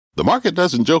The market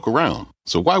doesn't joke around,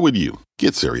 so why would you?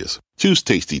 Get serious. Choose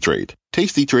Tasty Trade.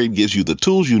 Tasty Trade gives you the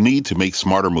tools you need to make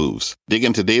smarter moves. Dig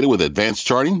into data with advanced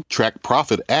charting, track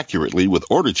profit accurately with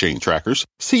order chain trackers,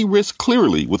 see risk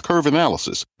clearly with curve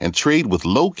analysis, and trade with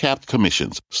low-capped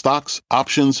commissions, stocks,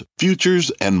 options,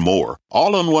 futures, and more.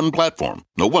 All on one platform.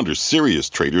 No wonder serious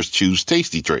traders choose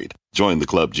Tasty Trade. Join the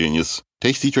club, genius.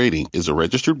 Tasty Trading is a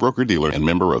registered broker-dealer and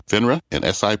member of FINRA and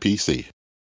SIPC.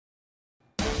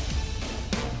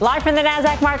 Live from the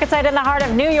NASDAQ market site in the heart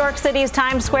of New York City's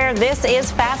Times Square, this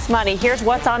is Fast Money. Here's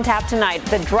what's on tap tonight.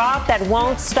 The drop that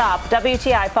won't stop.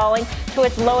 WTI falling to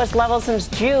its lowest level since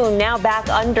June, now back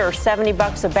under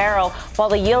 $70 a barrel, while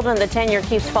the yield on the 10-year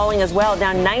keeps falling as well,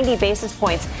 down 90 basis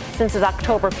points since its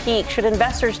October peak. Should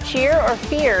investors cheer or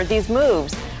fear these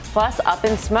moves? Plus, up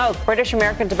in smoke, British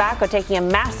American Tobacco taking a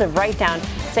massive write-down,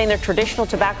 saying their traditional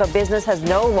tobacco business has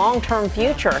no long-term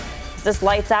future. Is this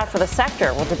lights out for the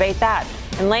sector? We'll debate that.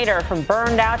 And later, from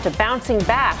burned out to bouncing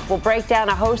back, we'll break down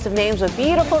a host of names with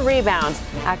beautiful rebounds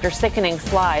after sickening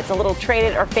slides. A little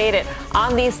traded or faded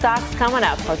on these stocks coming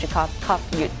up. Hope you caught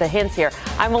the hints here.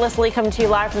 I'm Melissa Lee, coming to you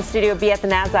live from Studio B at the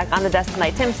NASDAQ. On the desk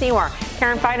tonight, Tim Seymour,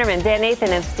 Karen Feinerman, Dan Nathan,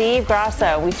 and Steve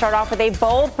Grasso. We start off with a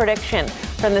bold prediction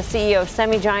from the CEO of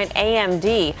semi-giant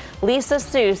AMD, Lisa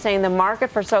Su, saying the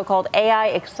market for so-called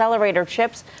AI accelerator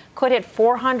chips could hit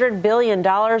 $400 billion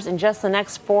in just the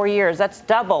next 4 years. That's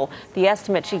double the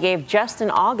estimate she gave just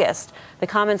in August. The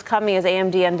comments coming as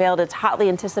AMD unveiled its hotly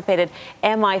anticipated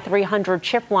MI300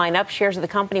 chip lineup. Shares of the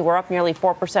company were up nearly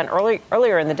 4%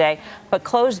 earlier in the day, but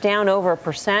closed down over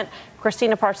 1%.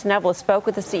 Christina Partsinevelos spoke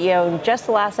with the CEO in just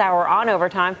the last hour on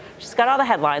Overtime. She's got all the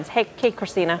headlines. Hey,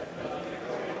 Christina.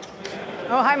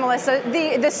 Oh, hi, Melissa.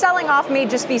 The selling off may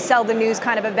just be sell the news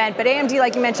kind of event, but AMD,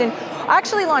 like you mentioned,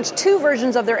 actually launched two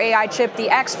versions of their AI chip, the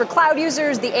X for cloud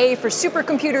users, the A for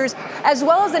supercomputers, as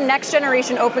well as the next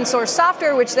generation open source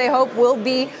software, which they hope will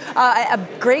be a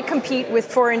great compete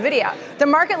for NVIDIA. The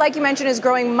market, like you mentioned, is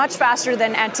growing much faster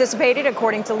than anticipated,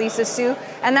 according to Lisa Su,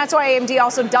 and that's why AMD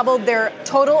also doubled their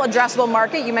total addressable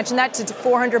market. You mentioned that to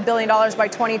 $400 billion by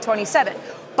 2027.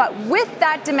 But with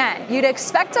that demand, you'd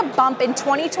expect a bump in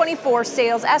 2024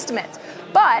 sales estimates.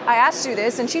 But I asked Sue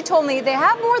this, and she told me they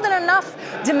have more than enough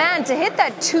demand to hit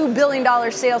that $2 billion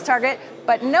sales target,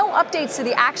 but no updates to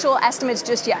the actual estimates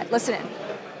just yet. Listen in.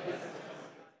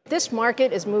 This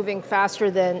market is moving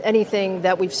faster than anything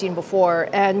that we've seen before,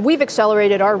 and we've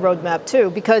accelerated our roadmap too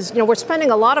because we're spending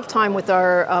a lot of time with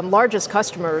our largest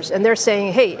customers, and they're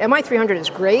saying, "Hey, MI300 is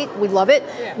great, we love it."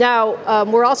 Yeah. Now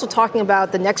we're also talking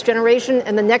about the next generation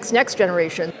and the next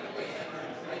generation.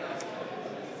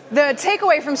 The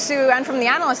takeaway from Sue and from the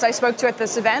analysts I spoke to at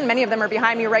this event, many of them are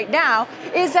behind me right now,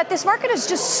 is that this market is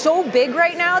just so big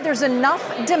right now. There's enough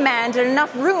demand and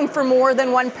enough room for more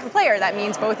than one player. That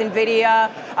means both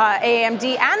NVIDIA,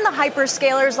 AMD, and the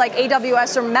hyperscalers like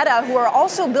AWS or Meta, who are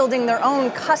also building their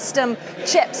own custom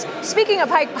chips. Speaking of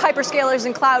hyperscalers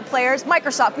and cloud players,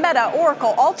 Microsoft, Meta,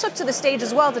 Oracle all took to the stage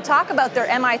as well to talk about their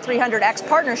MI300X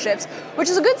partnerships, which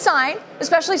is a good sign,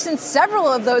 especially since several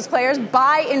of those players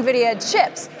buy NVIDIA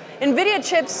chips. NVIDIA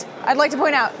chips, I'd like to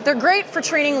point out, they're great for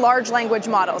training large language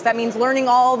models. That means learning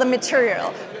all the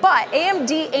material. But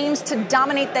AMD aims to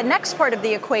dominate the next part of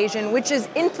the equation, which is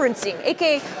inferencing,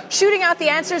 aka shooting out the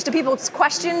answers to people's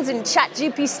questions in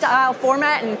ChatGPT style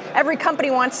format, and every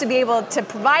company wants to be able to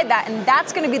provide that, and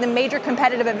that's going to be the major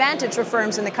competitive advantage for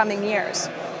firms in the coming years.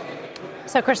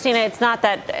 So, Christina, it's not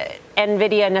that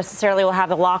NVIDIA necessarily will have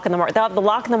the lock in the market. They'll have the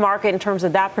lock in the market in terms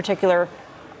of that particular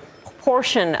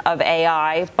portion of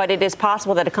AI, but it is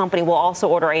possible that a company will also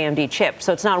order AMD chips.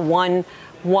 So it's not one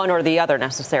or the other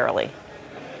necessarily.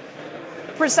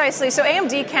 Precisely. So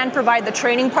AMD can provide the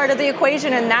training part of the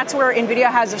equation, and that's where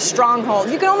NVIDIA has a stronghold.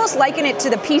 You can almost liken it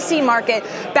to the PC market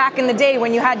back in the day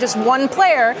when you had just one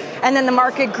player, and then the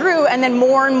market grew, and then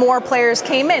more and more players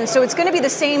came in. So it's going to be the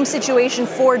same situation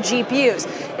for GPUs.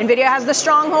 NVIDIA has the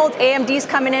stronghold. AMD's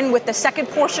coming in with the second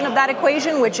portion of that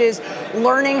equation, which is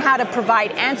learning how to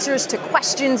provide answers to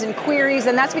questions and queries,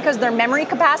 and that's because their memory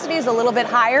capacity is a little bit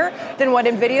higher than what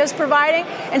NVIDIA is providing.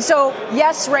 And so,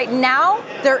 yes, right now,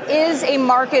 there is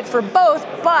a market for both,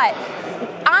 but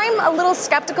I'm a little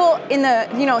skeptical in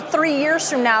the 3 years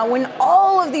from now when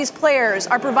all of these players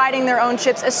are providing their own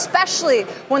chips, especially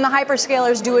when the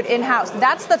hyperscalers do it in-house.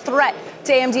 That's the threat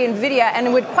to AMD and NVIDIA,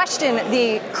 and would question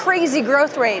the crazy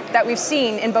growth rate that we've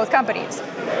seen in both companies.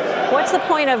 What's the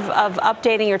point of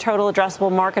updating your total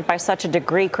addressable market by such a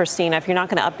degree, Christina, if you're not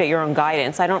going to update your own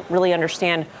guidance? I don't really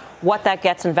understand what that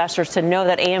gets investors to know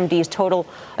that AMD's total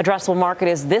addressable market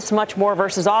is this much more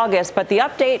versus August, but the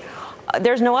update,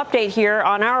 there's no update here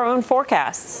on our own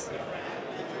forecasts.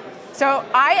 So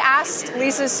I asked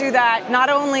Lisa Su that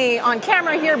not only on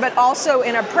camera here, but also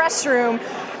in a press room.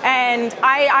 And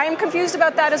I am confused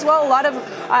about that as well. A lot of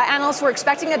analysts were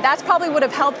expecting it. That's probably would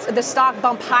have helped the stock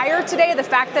bump higher today. The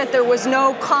fact that there was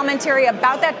no commentary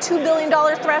about that $2 billion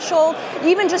threshold,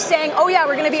 even just saying, oh, yeah,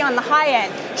 we're going to be on the high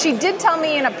end. She did tell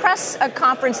me in a press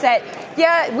conference that,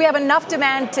 yeah, we have enough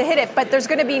demand to hit it, but there's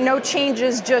going to be no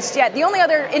changes just yet. The only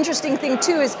other interesting thing,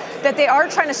 too, is that they are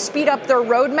trying to speed up their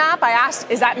roadmap. I asked,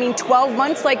 does that mean 12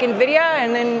 months like NVIDIA?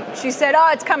 And then she said,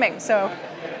 oh, it's coming. So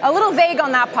a little vague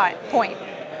on that point.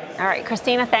 All right,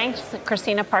 Christina, thanks.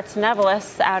 Christina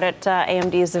Partsinevelos out at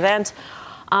AMD's event.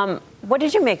 What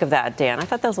did you make of that, Dan? I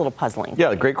thought that was a little puzzling.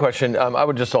 Yeah, great question. I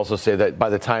would just also say that by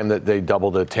the time that they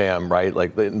doubled the TAM, right,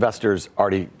 like the investors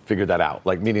already figured that out,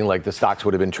 like meaning like the stocks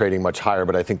would have been trading much higher,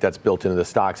 but I think that's built into the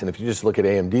stocks. And if you just look at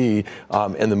AMD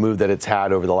and the move that it's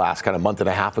had over the last kind of month and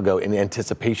a half ago in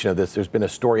anticipation of this, there's been a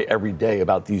story every day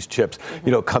about these chips,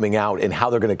 coming out and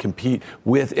how they're going to compete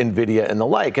with NVIDIA and the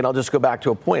like. And I'll just go back to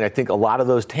a point. I think a lot of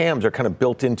those TAMs are kind of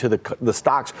built into the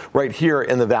stocks right here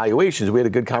in the valuations. We had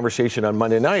a good conversation on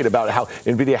Monday night about how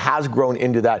NVIDIA has grown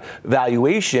into that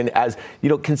valuation as,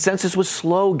 consensus was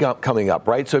slow coming up,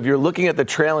 right? So if you're looking at the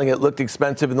trailing, it looked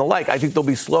expensive and the like. I think they'll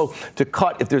be slow to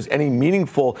cut if there's any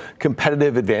meaningful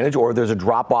competitive advantage or if there's a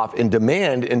drop off in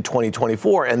demand in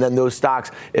 2024. And then those stocks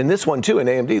in this one, too, in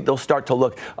AMD, they'll start to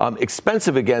look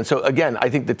expensive again. So, again, I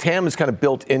think the TAM is kind of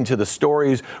built into the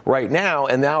stories right now,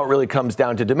 and now it really comes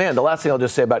down to demand. The last thing I'll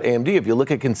just say about AMD, if you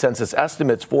look at consensus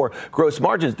estimates for gross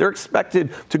margins, they're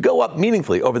expected to go up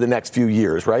meaningfully over the next few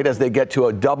years, right, as they get to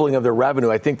a doubling of their revenue,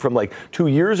 I think from like 2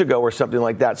 years ago or something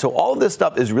like that. So all of this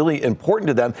stuff is really important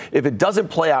to them. If it doesn't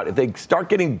play out, if they start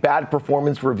getting bad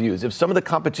performance reviews, if some of the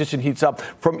competition heats up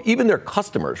from even their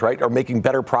customers, right, are making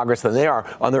better progress than they are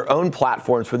on their own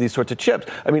platforms for these sorts of chips,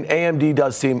 I mean, AMD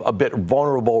does seem a bit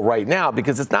vulnerable right now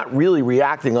because it's not really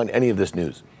reacting on any of this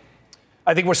news.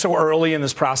 I think we're so early in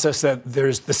this process that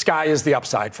the sky is the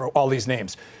upside for all these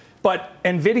names. But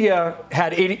NVIDIA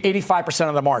had 85%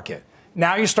 of the market.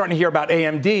 Now you're starting to hear about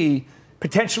AMD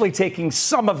potentially taking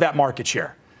some of that market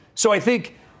share. So I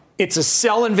think it's a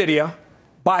sell NVIDIA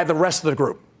by the rest of the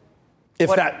group.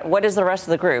 What is the rest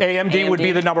of the group? AMD would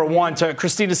be the number one.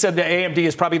 Christina said that AMD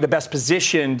is probably the best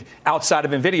positioned outside of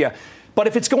NVIDIA. But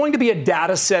if it's going to be a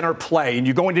data center play and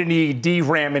you're going to need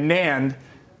DRAM and NAND,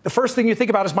 the first thing you think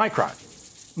about is Micron.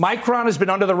 Micron has been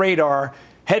under the radar,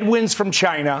 headwinds from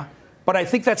China, but I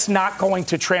think that's not going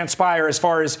to transpire as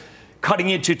far as cutting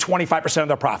into 25% of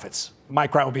their profits.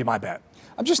 Micron would be my bet.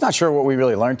 I'm just not sure what we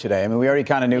really learned today. I mean, we already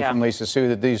kind of knew from Lisa Su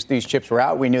that these chips were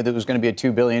out. We knew that it was going to be a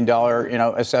 $2 billion,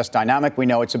 assessed dynamic. We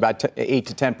know it's about 8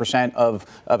 to 10%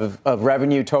 of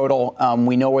revenue total.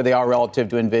 We know where they are relative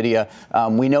to NVIDIA.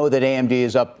 We know that AMD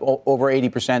is up over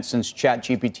 80% since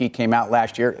ChatGPT came out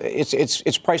last year.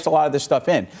 It's priced a lot of this stuff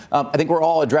in. I think we're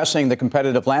all addressing the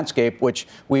competitive landscape, which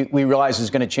we realize is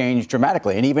going to change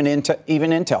dramatically. And even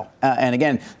Intel. And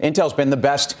again, Intel's been the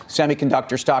best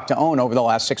semiconductor stock to own over the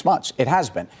last 6 months. It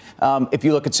has been. If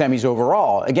you look at semis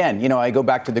overall, again, I go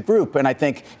back to the group, and I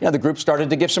think, the group started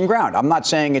to give some ground. I'm not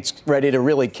saying it's ready to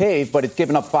really cave, but it's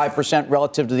given up 5%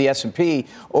 relative to the S&P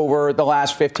over the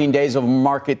last 15 days of a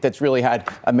market that's really had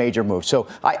a major move. So,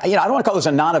 I don't want to call this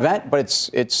a non-event, but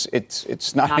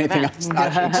it's not anything else. It's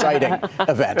not an exciting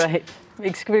event. Right.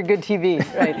 Makes for good TV,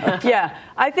 right? Yeah.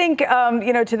 I think,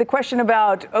 to the question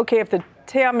about, okay, if the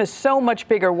TAM is so much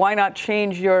bigger, why not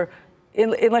change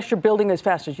unless you're building as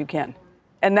fast as you can?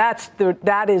 And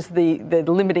that is the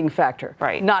limiting factor,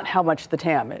 right? Not how much the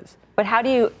TAM is. But how do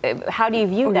you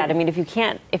view that? I mean, if you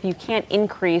can't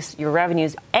increase your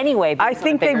revenues anyway, I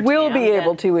think they will be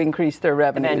able to increase their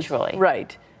revenues eventually,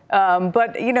 right?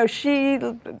 But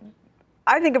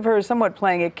I think of her as somewhat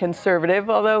playing it conservative,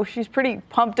 although she's pretty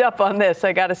pumped up on this,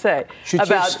 I got to say.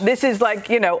 This is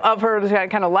like, of her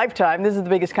kind of lifetime, this is the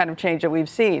biggest kind of change that we've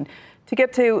seen. To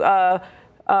get to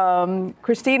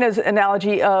Christina's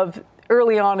analogy of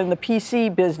early on in the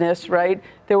PC business, right,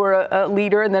 there were a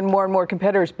leader and then more and more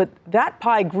competitors, but that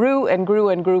pie grew and grew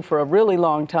and grew for a really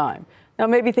long time. Now,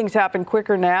 maybe things happen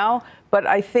quicker now, but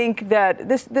I think that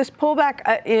this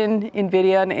pullback in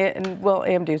NVIDIA and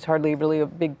AMD is hardly really a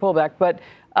big pullback, but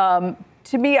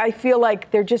to me, I feel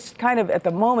like they're just kind of at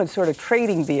the moment sort of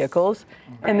trading vehicles,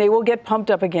 and they will get pumped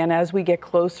up again as we get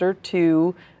closer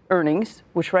to earnings,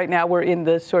 which right now we're in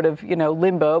the sort of,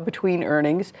 limbo between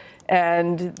earnings.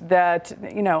 And that,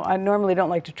 I normally don't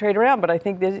like to trade around, but I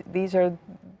think these are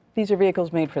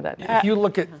vehicles made for that. If you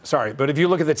look at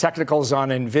the technicals on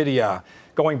NVIDIA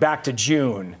going back to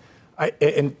June,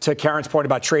 and to Karen's point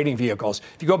about trading vehicles,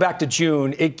 if you go back to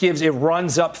June, it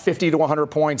runs up 50 to 100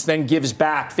 points, then gives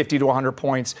back 50 to 100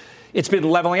 points. It's been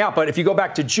leveling out. But if you go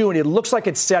back to June, it looks like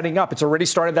it's setting up. It's already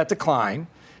started that decline,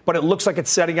 but it looks like it's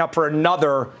setting up for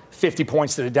another 50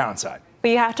 points to the downside. But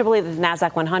you have to believe that the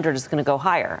NASDAQ 100 is going to go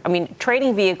higher. I mean,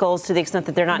 trading vehicles, to the extent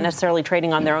that they're not necessarily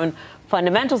trading on their own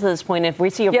fundamentals at this point, if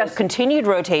we see a continued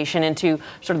rotation into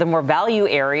sort of the more value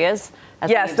areas.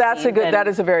 Yes, that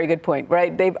is a very good point,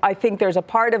 right? I think there's a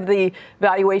part of the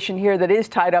valuation here that is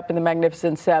tied up in the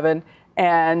Magnificent Seven,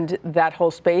 and that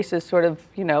whole space is sort of,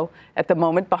 at the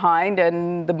moment behind,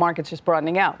 and the market's just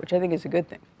broadening out, which I think is a good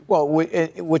thing. Well,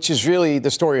 which is really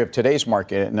the story of today's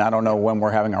market, and I don't know when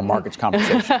we're having our markets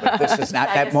conversation, but this is not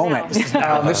that moment.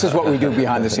 This is what we do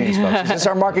behind the scenes, folks. Is this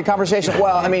our market conversation?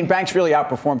 Well, I mean, banks really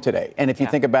outperformed today, and if you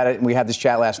think about it, and we had this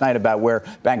chat last night about where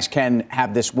banks can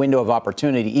have this window of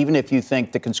opportunity, even if you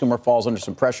think the consumer falls under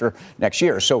some pressure next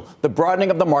year. So the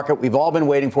broadening of the market, we've all been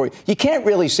waiting for. You can't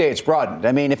really say it's broadened.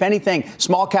 I mean, if anything,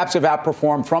 small caps have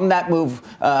outperformed from that move,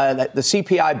 the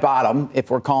CPI bottom, if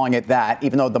we're calling it that,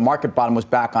 even though the market bottom was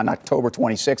back on October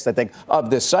 26th, I think, of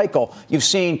this cycle. You've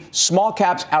seen small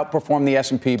caps outperform the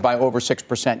S&P by over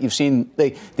 6%. You've seen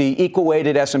the equal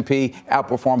weighted S&P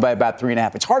outperform by about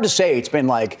 3.5%. It's hard to say it's been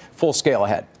like full scale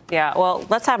ahead. Yeah, well,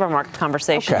 let's have a market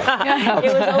conversation. Okay. It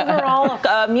was overall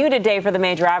a muted day for the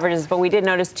major averages, but we did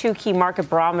notice two key market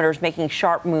barometers making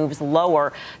sharp moves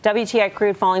lower. WTI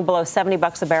crude falling below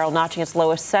 $70 a barrel, notching its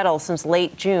lowest settle since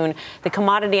late June. The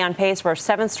commodity on pace for a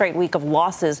seventh straight week of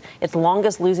losses, its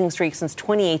longest losing streak since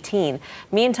 2018.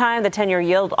 Meantime, the 10-year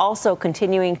yield also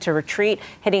continuing to retreat,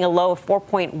 hitting a low of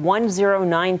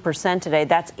 4.109% today.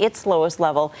 That's its lowest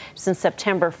level since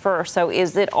September 1st. So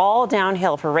is it all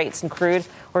downhill for rates and crude,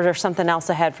 or is there something else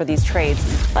ahead for these trades?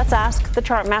 Let's ask the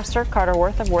chart master, Carter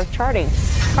Worth of Worth Charting.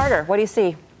 Carter, what do you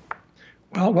see?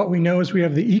 Well, what we know is we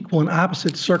have the equal and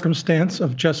opposite circumstance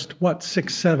of just,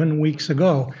 6-7 weeks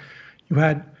ago. You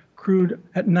had crude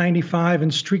at 95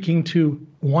 and streaking to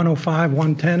 105,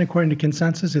 110, according to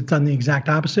consensus. It's done the exact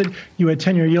opposite. You had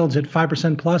 10-year yields at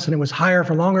 5% plus, and it was higher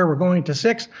for longer. We're going to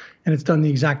 6, and it's done the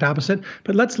exact opposite.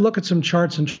 But let's look at some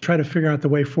charts and try to figure out the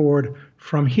way forward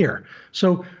from here.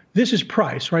 So this is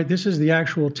price, right? This is the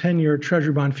actual 10-year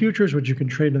Treasury bond futures, which you can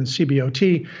trade in the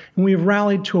CBOT. And we have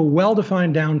rallied to a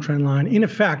well-defined downtrend line, in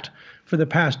effect, for the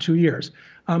past 2 years.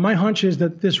 My hunch is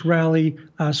that this rally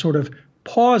sort of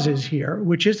pauses here,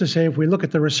 which is to say, if we look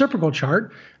at the reciprocal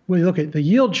chart, we look at the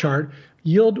yield chart,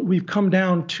 we've come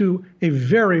down to a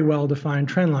very well-defined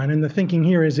trend line. And the thinking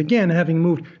here is, again, having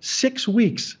moved 6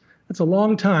 weeks, that's a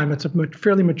long time. It's a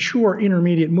fairly mature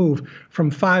intermediate move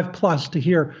from 5 plus to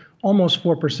here, almost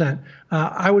 4%.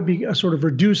 I would be sort of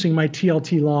reducing my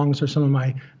TLT longs or some of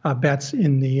my bets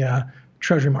in the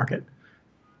Treasury market.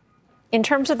 In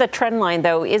terms of the trend line,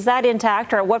 though, is that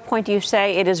intact, or at what point do you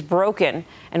say it is broken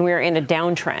and we're in a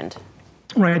downtrend?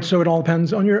 Right. So it all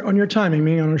depends on your timing.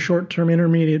 Meaning on a short-term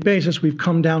intermediate basis, we've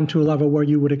come down to a level where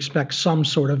you would expect some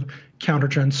sort of counter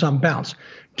trend, some bounce.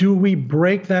 Do we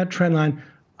break that trend line?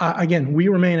 Again, we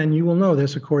remain, and you will know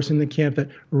this, of course, in the camp that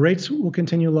rates will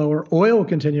continue lower, oil will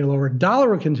continue lower, dollar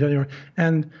will continue lower,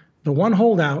 and the one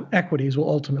holdout, equities, will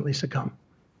ultimately succumb.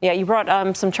 Yeah, you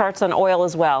brought some charts on oil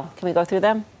as well. Can we go through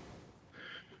them?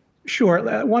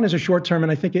 Sure. One is a short term,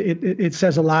 and I think it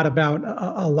says a lot about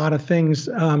a lot of things.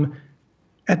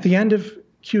 At the end of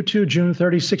Q2, June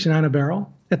 30, 69 a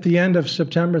barrel. At the end of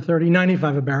September 30,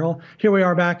 95 a barrel. Here we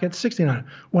are back at 69.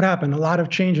 What happened? A lot of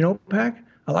change in OPEC.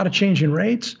 A lot of change in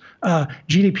rates,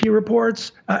 GDP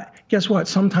reports. Guess what?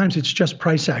 Sometimes it's just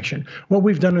price action. What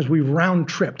we've done is we've round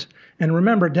tripped. And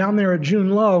remember, down there at June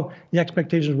low, the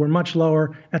expectations were much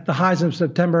lower. At the highs of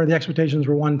September, the expectations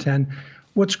were 110.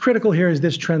 What's critical here is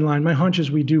this trend line. My hunch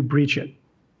is we do breach it.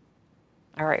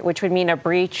 All right, which would mean a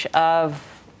breach of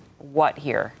what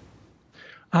here?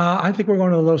 I think we're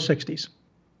going to the low 60s.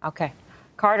 Okay.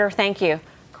 Carter, thank you.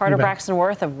 Carter Braxton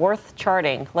Worth of Worth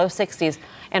Charting, low 60s.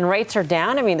 And rates are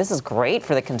down. I mean, this is great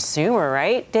for the consumer,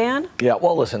 right, Dan? Yeah,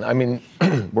 well, listen, I mean,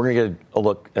 we're going to get a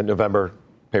look at November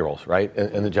payrolls, right,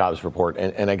 and the jobs report.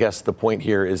 And I guess the point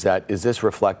here is that, is this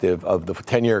reflective of the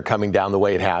 10-year coming down the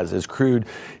way it has? Is crude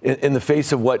in the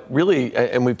face of what really,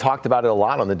 and we've talked about it a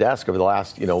lot on the desk over the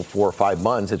last, 4 or 5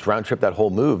 months, it's round trip that whole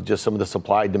move, just some of the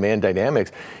supply-demand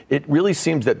dynamics. It really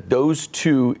seems that those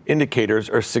two indicators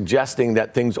are suggesting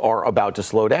that things are about to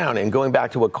slow down. And going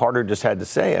back to what Carter just had to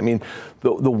say, I mean,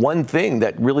 the one thing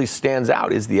that really stands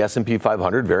out is the S&P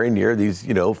 500 very near these,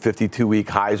 52-week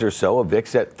highs or so, a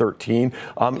VIX at 13,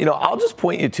 I'll just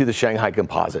point you to the Shanghai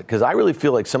Composite, because I really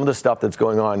feel like some of the stuff that's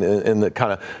going on in the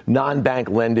kind of non-bank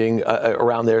lending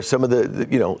around there, some of the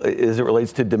as it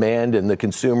relates to demand and the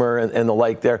consumer and the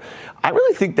like there, I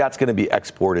really think that's going to be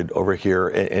exported over here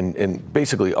and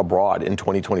basically abroad in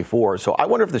 2024. So I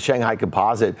wonder if the Shanghai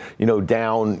Composite,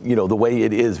 down, the way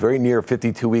it is, very near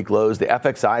 52-week lows. The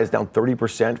FXI is down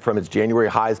 30% from its January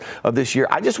highs of this year.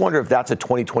 I just wonder if that's a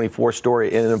 2024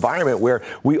 story in an environment where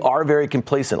we are very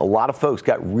complacent. A lot of folks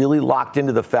got really locked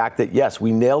into the fact that, yes,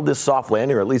 we nailed this soft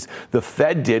landing, or at least the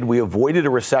Fed did. We avoided a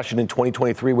recession in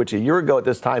 2023, which a year ago at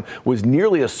this time was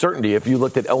nearly a certainty. If you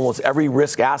looked at almost every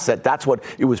risk asset, that's what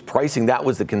it was pricing. That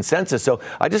was the consensus. So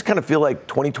I just kind of feel like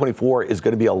 2024 is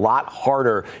going to be a lot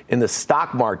harder in the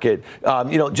stock market.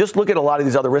 Just look at a lot of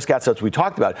these other risk assets we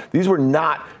talked about. These were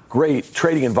not great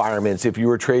trading environments if you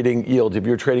were trading yields, if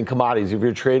you're trading commodities, if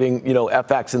you're trading,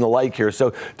 FX and the like here.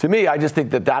 So to me, I just think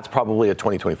that that's probably a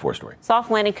 2024 story. Soft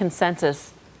landing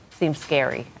consensus seems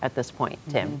scary at this point,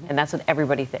 Tim, and that's what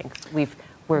everybody thinks.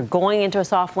 We're going into a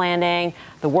soft landing.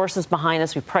 The worst is behind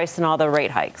us. We priced in all the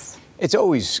rate hikes. It's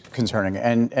always concerning,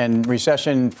 and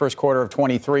recession first quarter of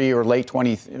 23 or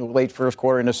late first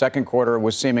quarter into second quarter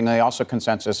was seemingly also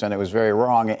consensus, and it was very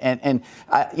wrong.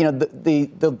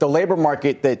 The labor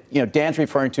market that Dan's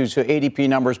referring to, so ADP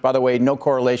numbers, by the way, no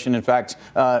correlation. In fact,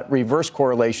 reverse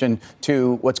correlation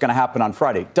to what's going to happen on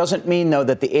Friday. Doesn't mean though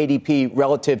that the ADP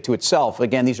relative to itself.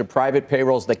 Again, these are private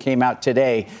payrolls that came out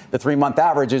today. The 3-month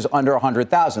average is under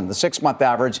 100,000. The 6-month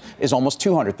average is almost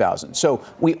 200,000. So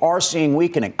we are seeing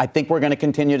weakening. I think we're going to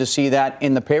continue to see that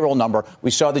in the payroll number.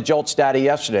 We saw the JOLTS data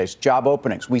yesterday, job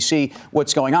openings. We see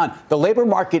what's going on. The labor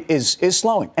market is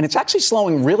slowing, and it's actually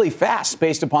slowing really fast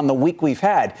based upon the week we've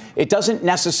had. It doesn't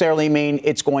necessarily mean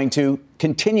it's going to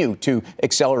continue to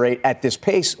accelerate at this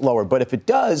pace lower. But if it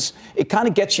does, it kind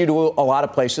of gets you to a lot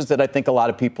of places that I think a lot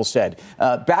of people said.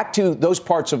 Back to those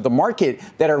parts of the market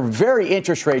that are very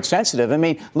interest rate sensitive. I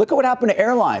mean, look at what happened to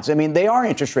airlines. I mean, they are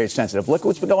interest rate sensitive. Look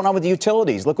what's been going on with the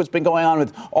utilities. Look what's been going on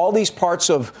with all these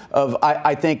parts of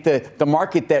I think, the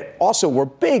market that also were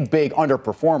big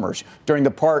underperformers during the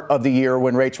part of the year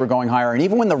when rates were going higher. And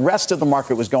even when the rest of the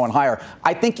market was going higher,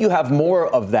 I think you have more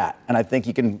of that. And I think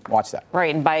you can watch that.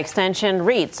 Right. And by extension,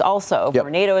 REITs also. Yep.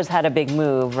 Vornado has had a big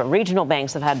move. Regional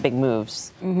banks have had big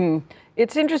moves. Mm-hmm.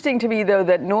 It's interesting to me, though,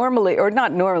 that normally, or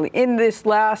not normally, in this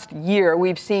last year,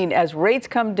 we've seen as rates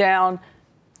come down,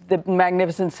 the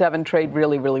Magnificent Seven trade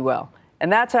really, really well.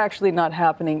 And that's actually not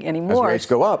happening anymore. As rates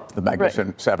go up, the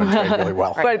Magnificent Seven trade really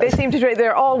well. But they seem to trade.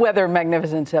 They're all-weather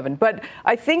Magnificent Seven. But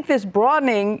I think this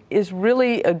broadening is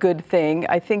really a good thing.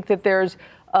 I think that there's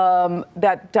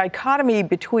that dichotomy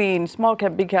between small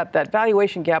cap, big cap, that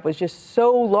valuation gap was just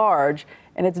so large,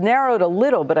 and it's narrowed a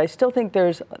little, but I still think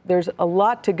there's a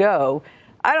lot to go.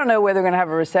 I don't know whether we're going to have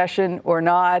a recession or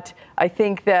not. I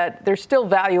think that there's still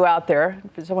value out there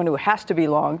for someone who has to be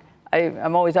long.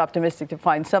 I'm always optimistic to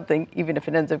find something, even if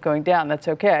it ends up going down, that's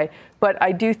okay. But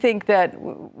I do think that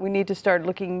we need to start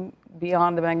looking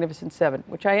beyond the Magnificent Seven,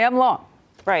 which I am long.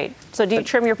 Right. So do you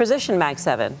trim your position, Mag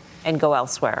 7, and go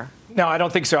elsewhere? No, I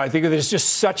don't think so. I think there's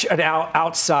just such an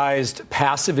outsized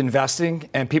passive investing,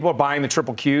 and people are buying the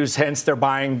triple Qs, hence they're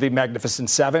buying the Magnificent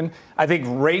Seven. I think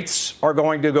rates are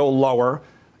going to go lower,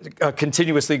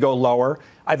 continuously go lower.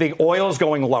 I think oil is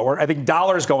going lower. I think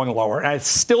dollar is going lower. And I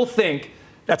still think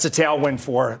that's a tailwind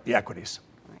for the equities.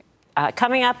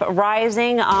 Coming up,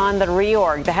 rising on the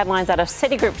reorg. The headlines out of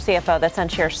Citigroup CFO that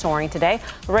sent shares soaring today.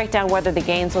 We'll break down whether the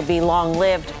gains will be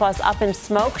long-lived. Plus, up in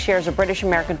smoke, shares of British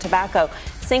American Tobacco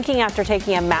sinking after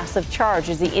taking a massive charge.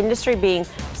 Is the industry being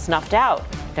snuffed out?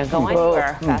 Don't go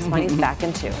anywhere. Fast Money's back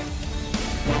in 2.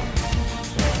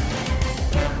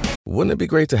 Wouldn't it be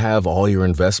great to have all your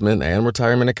investment and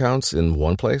retirement accounts in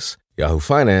one place? Yahoo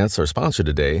Finance, our sponsor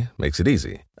today, makes it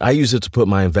easy. I use it to put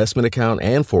my investment account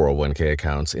and 401k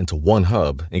accounts into one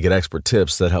hub and get expert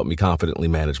tips that help me confidently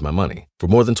manage my money. For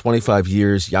more than 25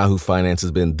 years, Yahoo Finance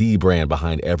has been the brand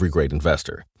behind every great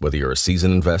investor. Whether you're a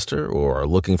seasoned investor or are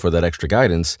looking for that extra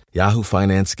guidance, Yahoo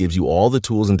Finance gives you all the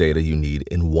tools and data you need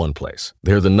in one place.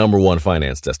 They're the #1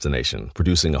 finance destination,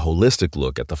 producing a holistic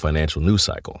look at the financial news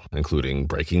cycle, including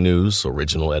breaking news,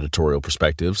 original editorial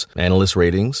perspectives, analyst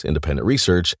ratings, independent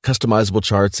research, customizable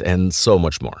charts, and so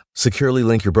much more. Securely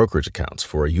link your brokerage accounts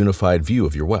for a unified view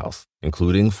of your wealth,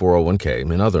 including 401k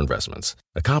and other investments.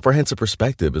 A comprehensive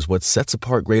perspective is what sets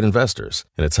apart great investors,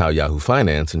 and it's how Yahoo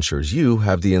Finance ensures you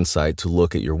have the insight to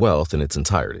look at your wealth in its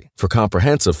entirety. For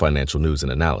comprehensive financial news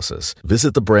and analysis,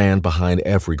 visit the brand behind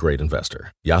every great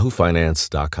investor,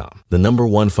 yahoofinance.com, the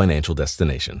 #1 financial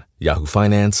destination,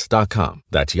 yahoofinance.com.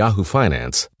 That's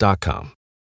yahoofinance.com.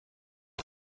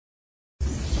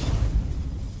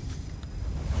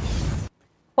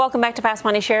 Welcome back to Fast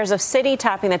Money. Shares of Citi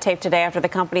topping the tape today after the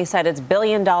company said its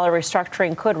billion-dollar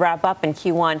restructuring could wrap up in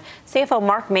Q1. CFO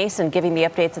Mark Mason giving the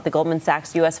updates at the Goldman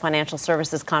Sachs U.S. Financial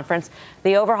Services Conference.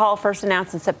 The overhaul, first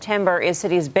announced in September, is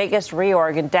Citi's biggest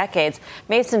reorg in decades.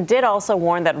 Mason did also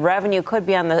warn that revenue could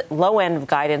be on the low end of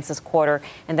guidance this quarter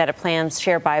and that it plans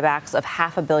share buybacks of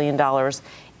 $500 million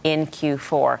in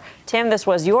Q4. Tim, this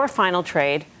was your final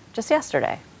trade just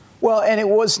yesterday. Well, and it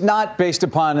was not based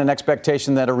upon an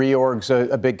expectation that a reorg's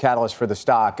a big catalyst for the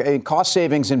stock. Cost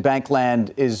savings in bank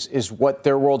land is what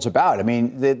their world's about. I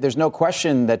mean, there's no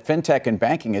question that fintech and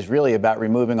banking is really about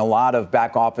removing a lot of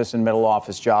back office and middle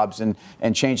office jobs and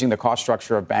changing the cost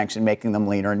structure of banks and making them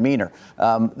leaner and meaner.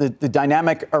 The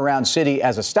dynamic around Citi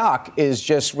as a stock is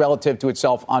just relative to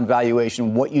itself on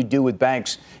valuation, what you do with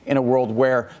banks in a world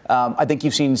where I think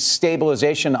you've seen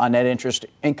stabilization on net interest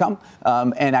income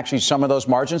and actually some of those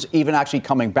margins even actually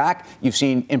coming back. You've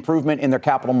seen improvement in their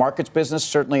capital markets business,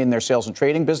 certainly in their sales and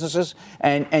trading businesses,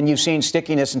 and you've seen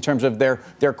stickiness in terms of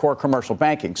their core commercial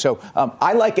banking. So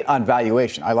I like it on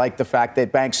valuation. I like the fact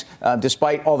that banks,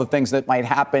 despite all the things that might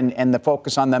happen and the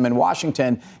focus on them in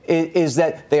Washington, is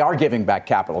that they are giving back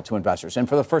capital to investors. And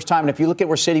for the first time, and if you look at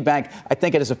where Citibank, I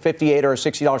think it is a $58 or a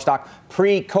 $60 stock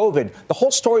pre-COVID, the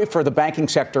whole story for the banking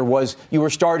sector was you were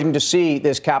starting to see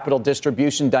this capital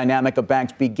distribution dynamic of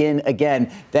banks begin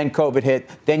again. Then COVID hit,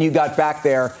 then you got back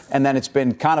there, and then it's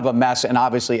been kind of a mess, and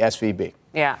obviously SVB.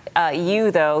 Yeah. You,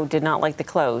 though, did not like the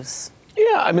close.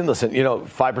 Yeah, I mean, listen,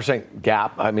 5%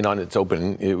 gap. I mean, on its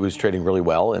open, it was trading really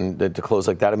well. And to close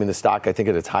like that, I mean, the stock, I think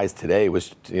at its highs today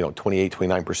was, 28,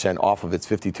 29% off of its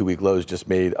 52-week lows just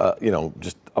made,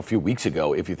 just a few weeks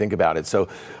ago, if you think about it. So,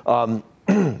 not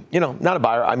a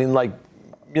buyer. I mean,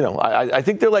 I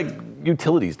think they're like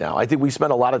utilities now. I think we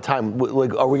spend a lot of time,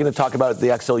 are we going to talk about the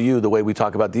XLU the way we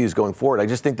talk about these going forward? I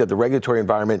just think that the regulatory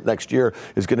environment next year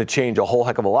is going to change a whole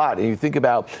heck of a lot. And you think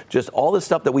about just all the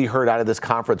stuff that we heard out of this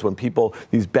conference when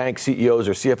these bank CEOs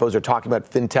or CFOs are talking about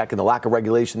fintech and the lack of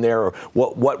regulation there, or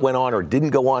what went on or didn't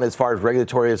go on as far as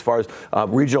regulatory, as far as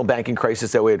regional banking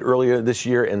crisis that we had earlier this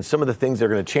year, and some of the things that are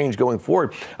going to change going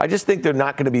forward. I just think they're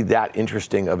not going to be that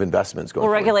interesting of investments going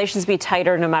forward. Will regulations be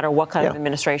tighter no matter what kind of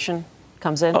administration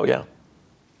comes in? Oh, yeah.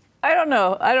 I don't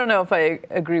know if I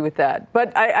agree with that.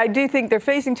 But I do think they're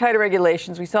facing tighter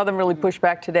regulations. We saw them really push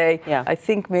back today. Yeah. I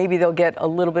think maybe they'll get a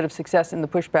little bit of success in the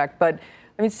pushback. But,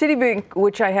 I mean, Citibank,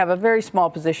 which I have a very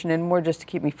small position in, more just to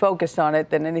keep me focused on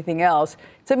it than anything else,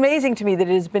 it's amazing to me that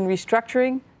it has been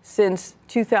restructuring since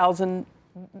 2000,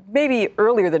 maybe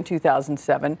earlier than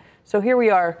 2007. So here we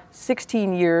are,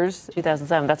 16 years.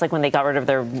 2007. That's like when they got rid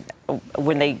of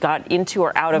when they got into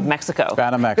or out of Mexico.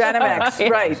 Banamex,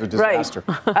 right, It was a disaster.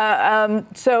 Right.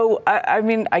 So, I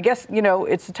mean, I guess,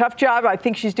 it's a tough job. I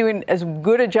think she's doing as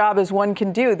good a job as one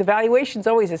can do. The valuation's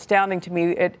always astounding to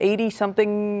me at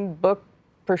 80-something book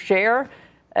per share,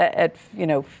 at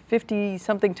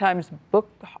 50-something times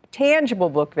tangible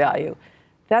book value.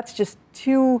 That's just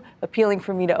too appealing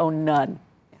for me to own none.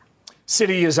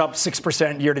 Citi is up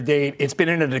 6% year to date. It's been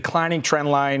in a declining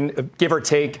trend line, give or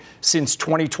take, since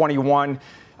 2021.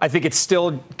 I think it's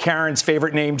still Karen's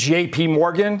favorite name. JP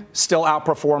Morgan still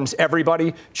outperforms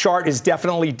everybody. Chart is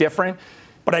definitely different.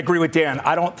 But I agree with Dan.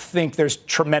 I don't think there's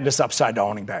tremendous upside to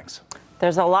owning banks.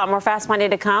 There's a lot more fast money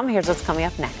to come. Here's what's coming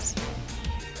up next.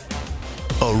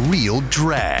 A real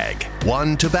drag.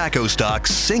 One tobacco stock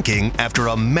sinking after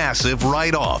a massive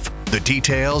write-off. The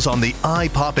details on the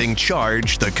eye-popping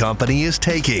charge the company is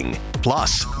taking.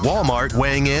 Plus, Walmart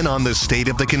weighing in on the state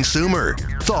of the consumer.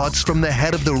 Thoughts from the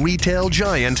head of the retail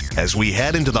giant as we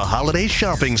head into the holiday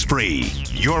shopping spree.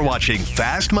 You're watching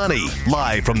Fast Money,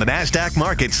 live from the NASDAQ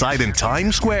market site in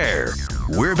Times Square.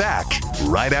 We're back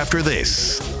right after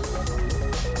this.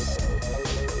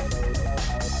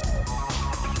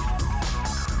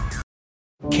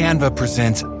 Canva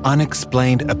presents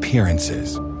Unexplained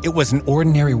Appearances. It was an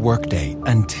ordinary workday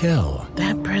until...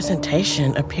 that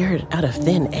presentation appeared out of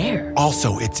thin air.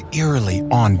 Also, it's eerily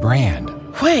on brand.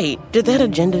 Wait, did that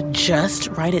agenda just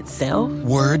write itself?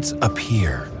 Words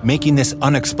appear, making this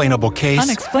unexplainable case...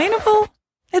 Unexplainable?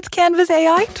 It's Canva's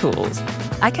AI tools.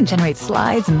 I can generate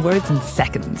slides and words in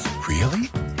seconds. Really?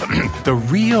 The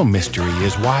real mystery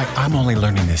is why I'm only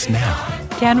learning this now.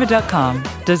 Canva.com,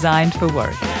 designed for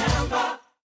work.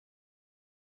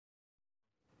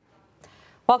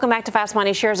 Welcome back to Fast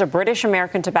Money. Shares of British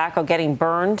American Tobacco getting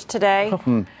burned today,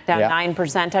 down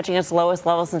 9%, touching its lowest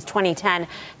level since 2010.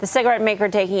 The cigarette maker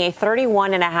taking a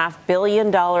 $31.5 billion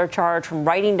charge from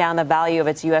writing down the value of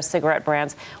its U.S. cigarette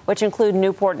brands, which include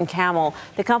Newport and Camel.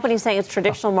 The company saying its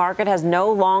traditional market has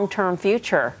no long-term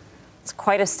future. Let's It's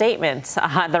quite a statement.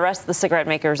 The rest of the cigarette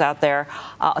makers out there,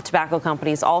 tobacco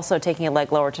companies, also taking a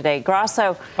leg lower today.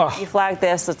 Grasso, you flagged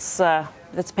this.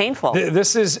 It's painful.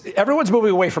 Everyone's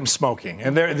moving away from smoking,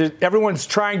 and everyone's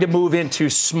trying to move into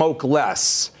smoke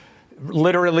less,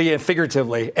 literally and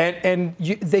figuratively. And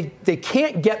they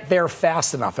can't get there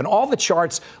fast enough. And all the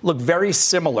charts look very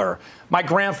similar. My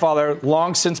grandfather,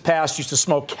 long since passed, used to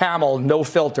smoke Camel, no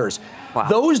filters. Wow.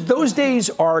 Those days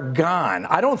are gone.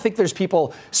 I don't think there's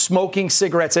people smoking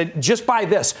cigarettes. And just by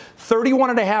this,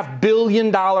 $31.5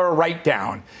 billion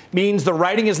write-down means the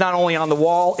writing is not only on the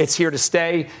wall, it's here to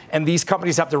stay. And these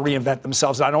companies have to reinvent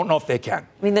themselves. I don't know if they can.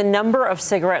 I mean, the number of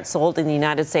cigarettes sold in the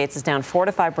United States is down 4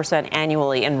 to 5%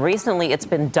 annually. And recently it's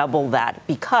been double that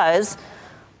because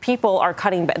people are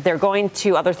cutting back. They're going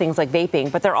to other things like vaping,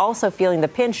 but they're also feeling the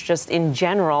pinch just in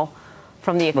general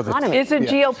from the economy. Is a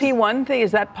GLP-1 thing, is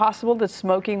that possible that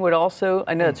smoking would also,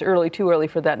 I know it's too early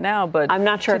for that now, but I'm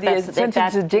not sure if that's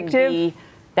addictive.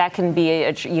 That can be,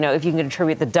 if you can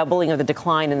attribute the doubling of the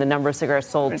decline in the number of cigarettes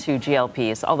sold to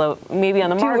GLPs, although maybe on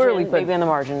the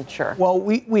margin, sure. Well,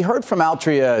 we heard from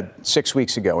Altria 6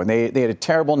 weeks ago, and they had a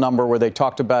terrible number where they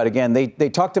talked about, again, they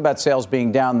talked about sales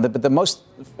being down, but the most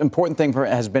important thing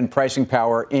has been pricing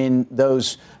power in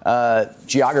those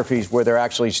geographies where they're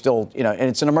actually still, and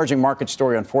it's an emerging market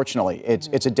story, unfortunately.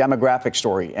 It's a demographic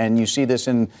story, and you see this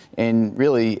in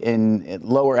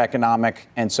lower economic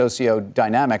and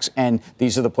socio-dynamics, and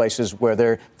these are the places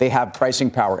where they have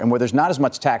pricing power and where there's not as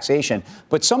much taxation.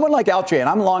 But someone like Altria, and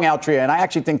I'm long Altria, and I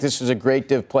actually think this is a great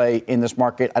div play in this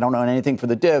market. I don't know anything for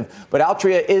the div, but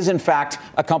Altria is, in fact,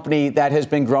 a company that has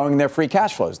been growing their free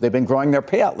cash flows. They've been growing their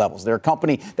payout levels. They're a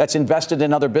company that's invested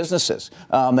in other businesses.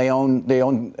 They own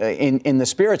in the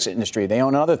spirits industry. They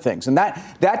own other things. And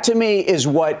that to me is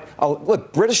what,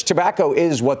 look, British tobacco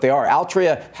is what they are.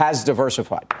 Altria has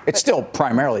diversified. It's still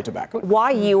primarily tobacco.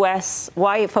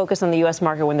 Why focus on the U.S.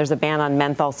 market when there's a ban on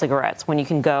menthol cigarettes, when you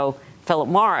can go Philip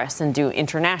Morris and do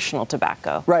international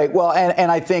tobacco? Right. Well,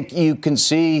 and I think you can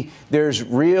see there's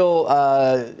real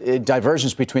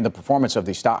divergence between the performance of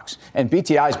these stocks. And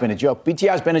BTI has been a joke. BTI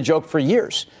has been a joke for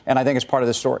years, and I think it's part of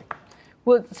the story.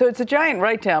 Well, so it's a giant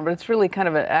write-down, but it's really kind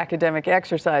of an academic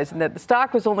exercise in that the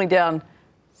stock was only down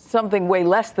something way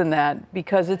less than that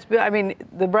because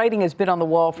the writing has been on the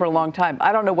wall for a long time.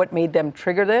 I don't know what made them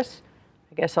trigger this.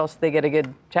 I guess also they get a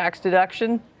good tax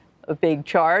deduction, a big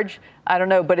charge. I don't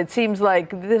know, but it seems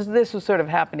like this was sort of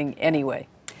happening anyway.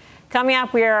 Coming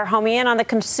up, we are homing in on the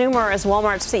consumer as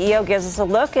Walmart's CEO gives us a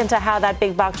look into how that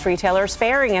big box retailer is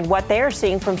faring and what they are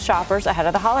seeing from shoppers ahead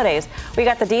of the holidays. We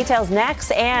got the details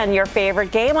next and your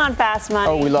favorite game on Fast Money.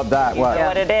 Oh, we love that. You know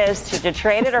what it is. Should you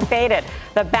trade it or fade it?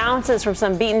 The bounces from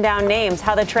some beaten down names,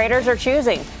 how the traders are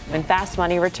choosing when Fast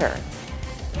Money returns.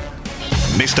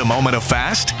 Missed a moment of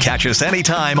Fast? Catch us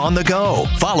anytime on the go.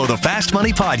 Follow the Fast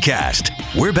Money Podcast.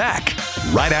 We're back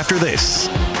right after this.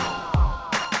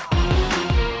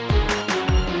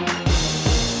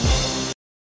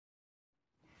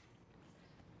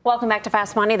 Welcome back to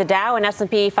Fast Money. The Dow and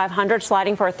S&P 500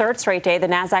 sliding for a third straight day. The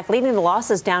Nasdaq leading the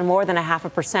losses down more than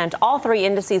 0.5%. All three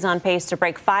indices on pace to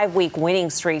break 5-week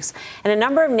winning streaks. And a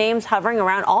number of names hovering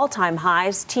around all-time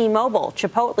highs. T-Mobile,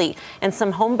 Chipotle, and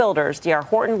some home builders, D.R.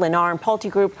 Horton, Lennar, and Pulte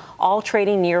Group, all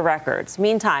trading near records.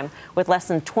 Meantime, with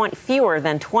fewer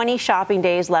than 20 shopping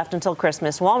days left until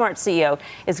Christmas, Walmart CEO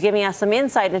is giving us some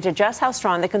insight into just how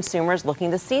strong the consumer is looking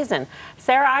this season.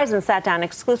 Sarah Eisen sat down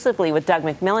exclusively with Doug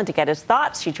McMillon to get his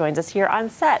thoughts. She joins us here on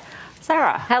set.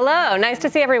 Sarah. Hello. Nice to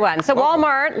see everyone. So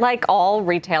Walmart, like all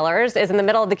retailers, is in the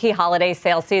middle of the key holiday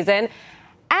sales season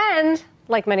and,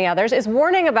 like many others, is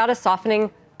warning about a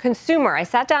softening consumer. I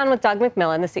sat down with Doug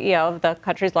McMillon, the CEO of the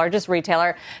country's largest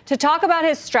retailer, to talk about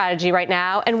his strategy right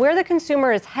now and where the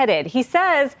consumer is headed. He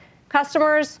says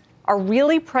customers are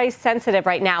really price sensitive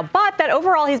right now, but that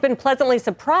overall he's been pleasantly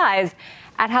surprised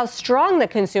at how strong the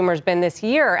consumer's been this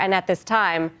year. And at this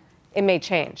time, it may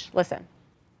change. Listen.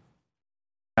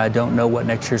 I don't know what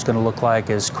next year's going to look like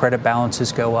as credit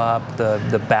balances go up.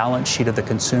 The balance sheet of the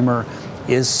consumer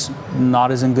is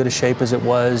not as in good a shape as it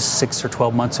was 6 or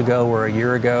 12 months ago or a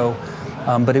year ago.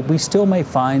 But we still may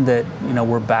find that,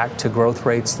 we're back to growth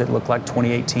rates that look like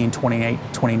 2018,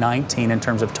 2019 in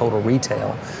terms of total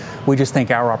retail. We just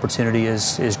think our opportunity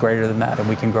is greater than that, and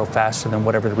we can grow faster than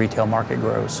whatever the retail market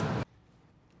grows.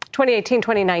 2018,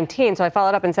 2019. So I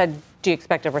followed up and said, do you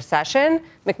expect a recession?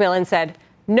 McMillon said,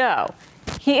 no.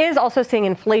 He is also seeing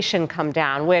inflation come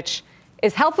down, which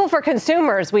is helpful for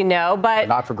consumers, we know, but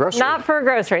not for groceries. Not for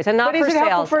groceries and not for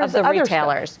sales of the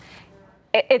retailers.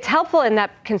 It's helpful in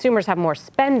that consumers have more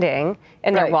spending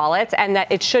in their wallets and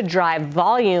that it should drive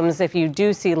volumes if you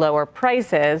do see lower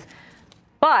prices.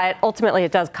 But ultimately,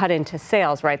 it does cut into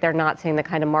sales, right? They're not seeing the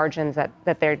kind of margins that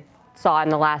they saw in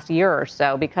the last year or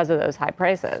so because of those high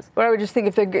prices. But I would just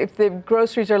think if the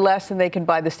groceries are less and they can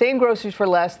buy the same groceries for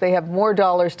less, they have more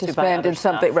dollars to spend in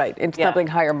something, right, in something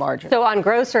higher margin. So on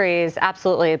groceries,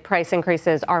 absolutely, price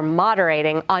increases are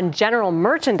moderating. On general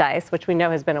merchandise, which we know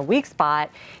has been a weak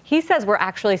spot, he says we're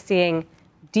actually seeing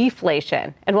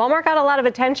deflation. And Walmart got a lot of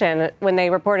attention when they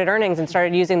reported earnings and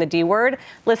started using the D word.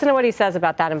 Listen to what he says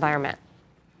about that environment.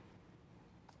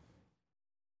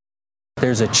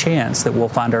 There's a chance that we'll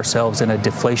find ourselves in a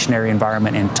deflationary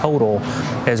environment in total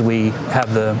as we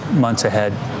have the months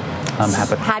ahead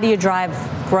happen. How do you drive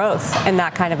growth in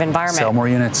that kind of environment? Sell more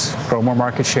units, grow more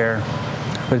market share.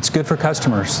 But it's good for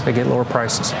customers. They get lower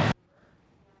prices.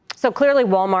 So clearly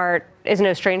Walmart is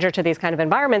no stranger to these kind of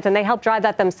environments, and they help drive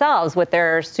that themselves with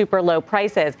their super low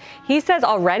prices. He says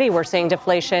already we're seeing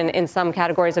deflation in some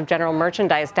categories of general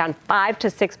merchandise, down 5 to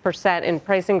 6% in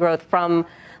pricing growth from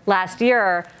last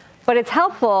year. But it's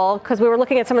helpful because we were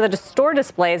looking at some of the store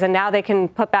displays, and now they can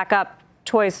put back up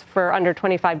toys for under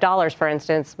 $25, for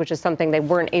instance, which is something they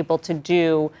weren't able to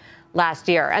do last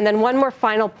year. And then one more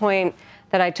final point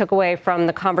that I took away from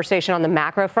the conversation on the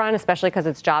macro front, especially because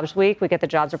it's jobs week. We get the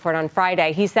jobs report on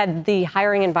Friday. He said the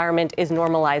hiring environment is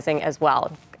normalizing as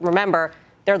well. Remember,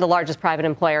 they're the largest private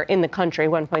employer in the country,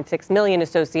 1.6 million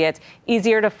associates.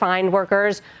 Easier to find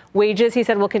workers. Wages, he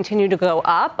said, will continue to go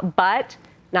up, but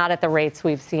not at the rates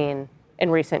we've seen in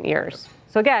recent years.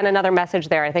 So again, another message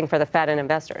there, I think, for the Fed and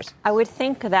investors. I would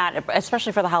think that,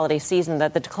 especially for the holiday season,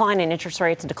 that the decline in interest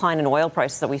rates and decline in oil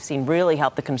prices that we've seen really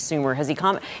help the consumer.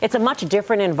 It's a much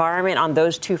different environment on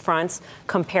those two fronts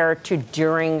compared to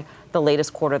during the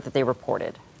latest quarter that they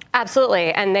reported.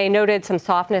 Absolutely. And they noted some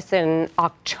softness in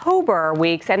October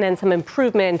weeks and then some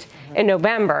improvement in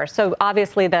November. So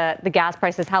obviously the gas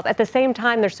prices help. At the same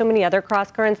time, there's so many other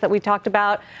cross currents that we talked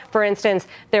about. For instance,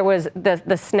 there was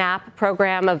the SNAP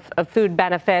program of food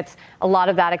benefits. A lot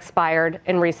of that expired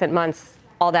in recent months.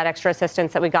 All that extra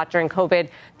assistance that we got during COVID,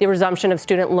 the resumption of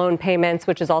student loan payments,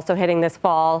 which is also hitting this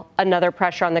fall, another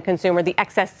pressure on the consumer, the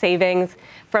excess savings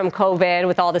from COVID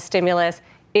with all the stimulus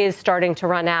is starting to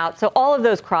run out. So all of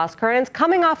those cross currents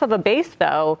coming off of a base,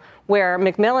 though, where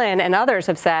Macmillan and others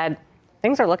have said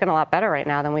things are looking a lot better right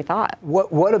now than we thought.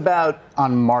 What about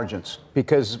on margins?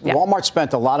 Because Walmart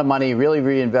spent a lot of money, really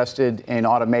reinvested in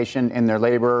automation in their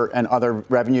labor and other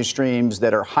revenue streams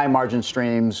that are high margin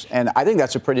streams. And I think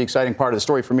that's a pretty exciting part of the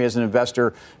story for me as an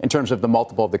investor in terms of the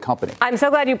multiple of the company. I'm so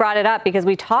glad you brought it up because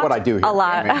we talked what I do here. A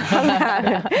lot.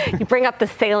 You bring up the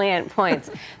salient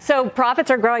points. So profits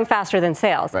are growing faster than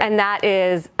sales. Right. And that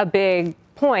is a big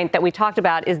point that we talked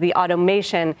about is the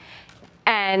automation.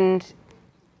 And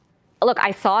look,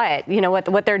 I saw it,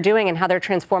 what they're doing and how they're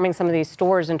transforming some of these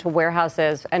stores into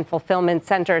warehouses and fulfillment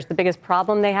centers. The biggest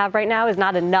problem they have right now is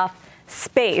not enough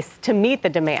space to meet the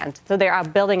demand. So they are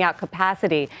building out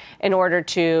capacity in order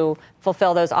to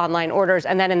fulfill those online orders.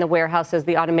 And then in the warehouses,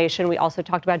 the automation, we also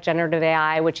talked about generative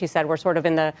AI, which he said we're sort of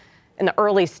in the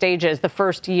early stages, the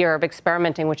first year of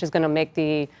experimenting, which is going to make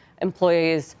the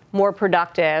employees more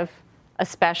productive,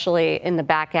 especially in the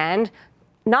back end.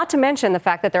 Not to mention the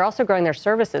fact that they're also growing their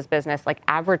services business, like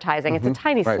advertising. It's a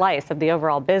tiny slice of the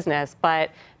overall business,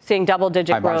 but seeing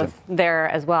double-digit growth there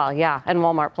as well. Yeah, and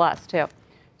Walmart Plus, too.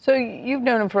 So you've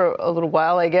known him for a little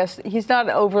while, I guess. He's not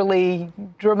overly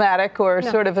dramatic or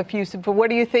sort of effusive. But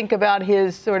what do you think about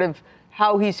his sort of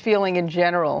how he's feeling in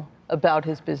general about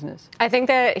his business? I think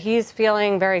that he's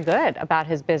feeling very good about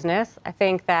his business. I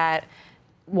think that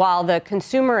while the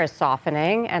consumer is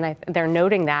softening, and they're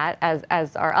noting that,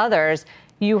 as are others,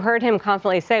 you heard him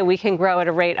confidently say we can grow at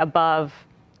a rate above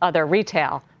other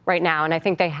retail right now. And I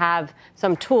think they have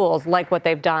some tools like what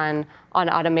they've done on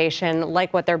automation,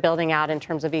 like what they're building out in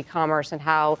terms of e-commerce and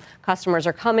how customers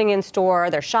are coming in store,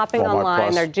 they're shopping Walmart online,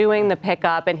 Plus. They're doing the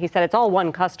pickup. And he said it's all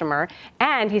one customer.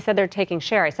 And he said they're taking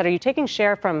share. I said, are you taking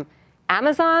share from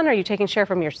Amazon or are you taking share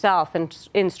from yourself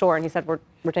in store? And he said, we're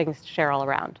taking share all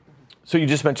around. So you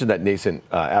just mentioned that nascent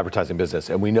advertising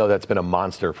business, and we know that's been a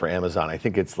monster for Amazon. I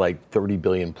think it's like $30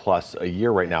 billion plus a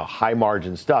year right now, high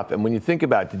margin stuff. And when you think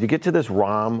about it, did you get to this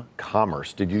ROM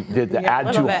commerce? Did the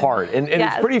add to heart? And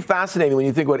yes. It's pretty fascinating when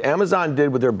you think what Amazon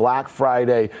did with their Black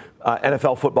Friday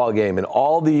NFL football game and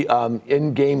all the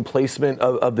in-game placement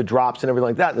of the drops and everything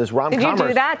like that. And this ROM commerce. Did you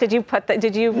do that? Did you put that?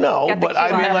 Did you? No, but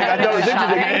I mean, like, I know it's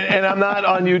interesting. And I'm not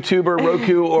on YouTube or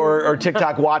Roku or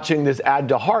TikTok watching this add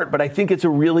to heart, but I think it's a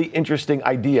really interesting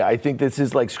idea. I think this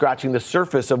is like scratching the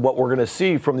surface of what we're going to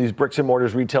see from these bricks and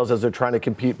mortars retails as they're trying to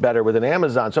compete better with an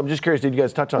Amazon. So I'm just curious, did you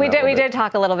guys touch on that? We did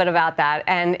talk a little bit about that,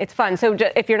 and it's fun. So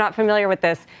if you're not familiar with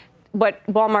this, what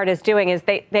Walmart is doing is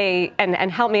they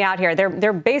help me out here.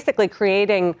 They're basically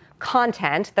creating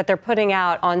content that they're putting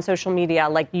out on social media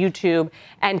like YouTube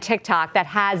and TikTok that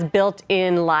has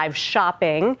built-in live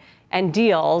shopping and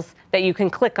deals that you can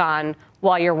click on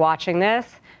while you're watching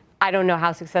this. I don't know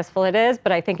how successful it is,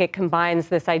 but I think it combines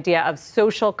this idea of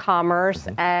social commerce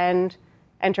and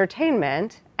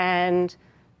entertainment, and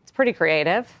it's pretty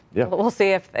creative. Yeah. We'll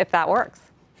see if that works.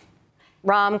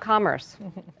 Rom Commerce.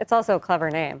 It's also a clever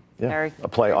name. Yeah. A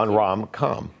play on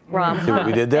rom-com. Rom-com. See what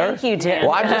we did there? Thank you, Jim.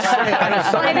 Well, I'm just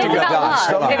saying. It is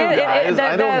about love.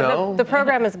 I don't know. The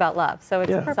program is about love, so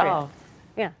it's appropriate. Oh.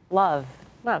 Yeah. Love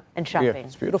and shopping. Yeah,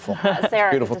 it's beautiful.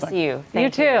 Sarah, beautiful good to thing. see you. You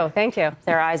too. Thank you.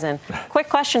 Sarah Eisen. Quick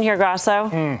question here,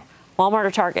 Grasso. Walmart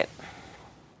or Target?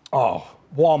 Oh,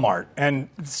 Walmart. And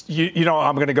you know,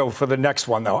 I'm going to go for the next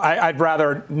one, though. I'd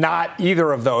rather not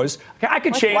either of those. I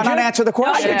could change it. Why not answer the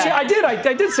question? No, I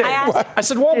did say it. I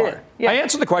said Walmart. Yeah. I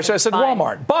answered the question. I said Fine.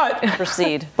 Walmart. But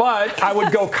Proceed. But I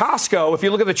would go Costco. If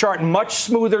you look at the chart, much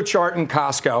smoother chart in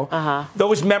Costco.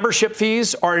 Those membership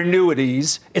fees are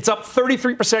annuities. It's up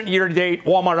 33% year to date.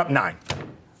 Walmart up 9%.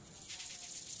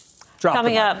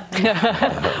 Coming up,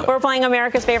 we're playing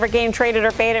America's favorite game, Trade It or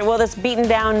Fade It. Will this beaten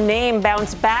down name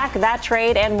bounce back? That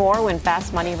trade and more when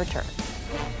Fast Money returns.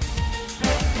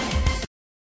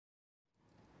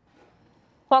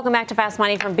 Welcome back to Fast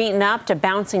Money. From beaten up to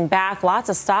bouncing back, lots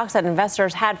of stocks that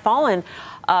investors had fallen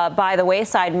by the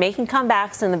wayside, making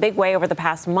comebacks in the big way over the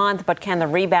past month. But can the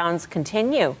rebounds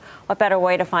continue? What better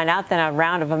way to find out than a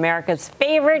round of America's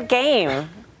favorite game?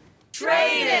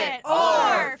 Trade it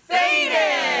or fade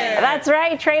it. That's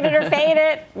right. Trade it or fade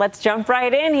it. Let's jump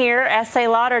right in here. Estee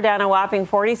Lauder down a whopping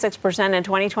 46% in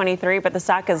 2023, but the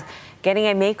stock is getting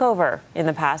a makeover in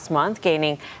the past month,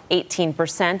 gaining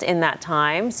 18% in that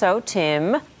time. So,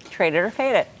 Tim, trade it or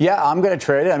fade it? Yeah, I'm going to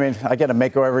trade it. I mean, I get a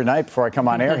makeover every night before I come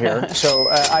on air here. So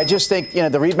I just think,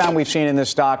 the rebound we've seen in this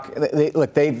stock,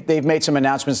 they've made some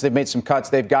announcements. They've made some cuts.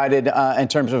 They've guided in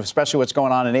terms of especially what's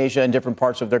going on in Asia and different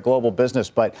parts of their global business.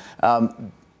 But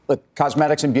look,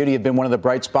 cosmetics and beauty have been one of the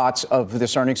bright spots of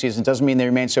this earnings season. Doesn't mean they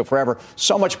remain so forever.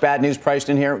 So much bad news priced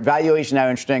in here. Valuation now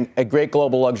interesting. A great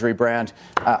global luxury brand.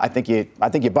 I think you buy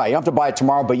it. You don't have to buy it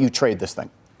tomorrow, but you trade this thing.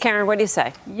 Karen, what do you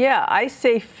say? Yeah, I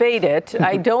say fade it.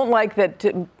 I don't like that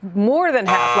more than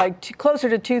half, closer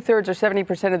to 2/3 or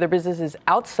 70% of their business is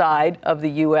outside of the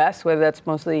U.S., whether that's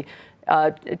mostly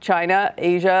China,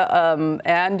 Asia,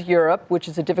 and Europe, which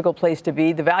is a difficult place to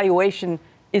be. The valuation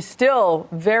is still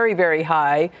very, very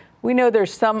high. We know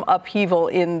there's some upheaval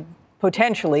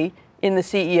potentially in the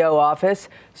CEO office.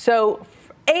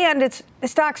 And the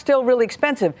stock's still really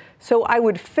expensive. So I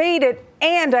would fade it,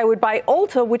 and I would buy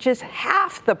Ulta, which is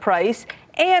half the price,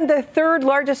 and the third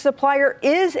largest supplier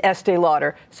is Estee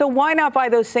Lauder. So why not buy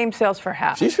those same sales for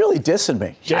half? She's really dissing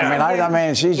me. Yeah.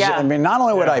 I mean, not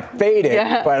only would I fade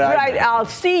it, but I'll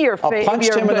see your face. I'll punch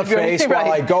him in the face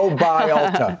while I go buy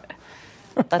Ulta.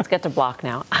 Let's get to Block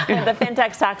now. The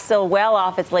fintech stock still well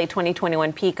off its late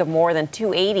 2021 peak of more than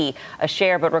 $280 a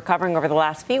share, but recovering over the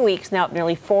last few weeks, now up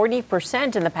nearly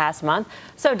 40% in the past month.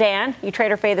 So, Dan, you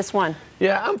trade or fade this one?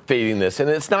 Yeah, I'm fading this. And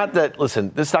it's not that,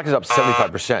 listen, this stock is up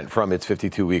 75% from its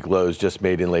 52-week lows just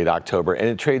made in late October. And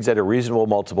it trades at a reasonable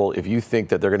multiple if you think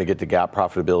that they're going to get to GAAP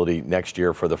profitability next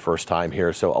year for the first time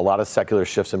here. So a lot of secular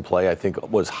shifts in play, I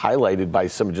think, was highlighted by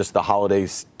some of just the holiday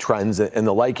trends and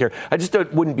the like here. I just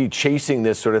wouldn't be chasing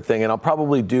this sort of thing. And I'll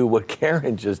probably do what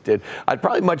Karen just did. I'd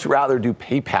probably much rather do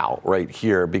PayPal right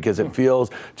here because it feels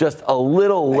just a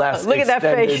little less Look extended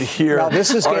at that face. here. Now,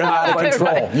 this is getting out of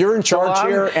control. You're in charge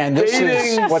here, and this is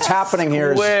what's happening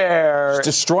here is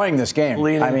destroying this game.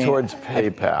 Leaning towards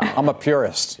PayPal. I'm a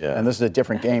purist, and this is a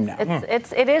different game now.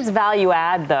 It is value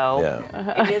add, though.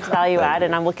 Yeah. It is value add,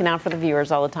 and I'm looking out for the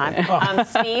viewers all the time.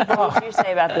 Steve, what would you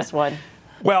say about this one?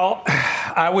 Well,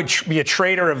 I would be a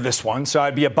trader of this one, so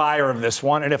I'd be a buyer of this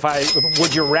one. And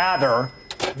would you rather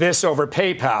this over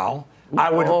PayPal?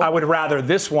 I would rather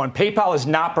this one. PayPal has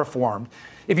not performed.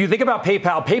 If you think about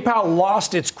PayPal, PayPal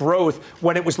lost its growth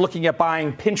when it was looking at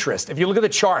buying Pinterest. If you look at the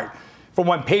chart from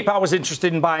when PayPal was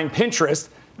interested in buying Pinterest,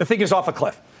 the thing is off a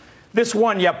cliff. This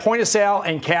one, you have point of sale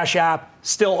and Cash App,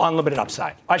 still unlimited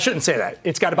upside. I shouldn't say that.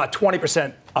 It's got about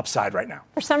 20% upside right now.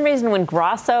 For some reason, when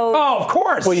Grasso... Oh, of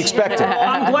course. Well, you expect it.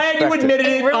 I'm glad you admitted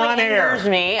it really on air. It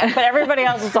me, but everybody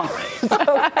else is always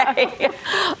okay.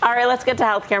 All right, let's get to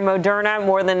healthcare. Moderna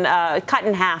more than cut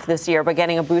in half this year, but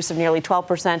getting a boost of nearly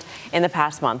 12% in the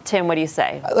past month. Tim, what do you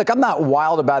say? Look, I'm not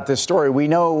wild about this story. We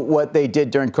know what they did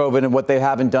during COVID and what they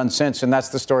haven't done since, and that's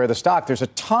the story of the stock. There's a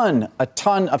ton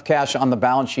of cash on the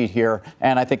balance sheet here,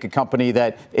 and I think a company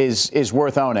that is is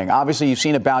worth owning. Obviously, you've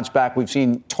seen a bounce back. We've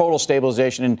seen total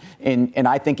stabilization and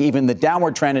I think even the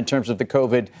downward trend in terms of the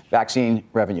COVID vaccine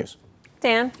revenues.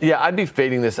 Dan? Yeah, I'd be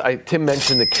fading this. Tim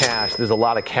mentioned the cash. There's a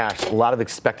lot of cash, a lot of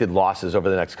expected losses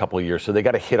over the next couple of years. So they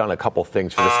got to hit on a couple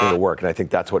things for this thing to work. And I think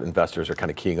that's what investors are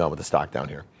kind of keying on with the stock down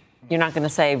here. You're not going to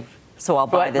say, so I'll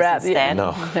buy this instead?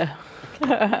 No.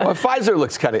 Well, Pfizer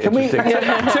looks kind of interesting.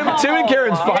 Tim and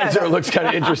Karen's Pfizer looks kind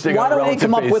of interesting. Why don't we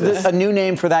come up with a new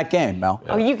name for that game, Mel?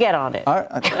 Oh, you get on it. All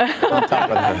right.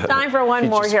 Time for one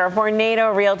more here.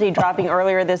 Vornado Realty dropping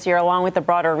earlier this year along with the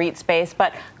broader REIT space,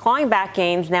 but clawing back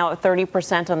gains now at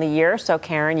 30% on the year. So,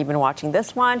 Karen, you've been watching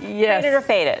this one. Yes. Fade it or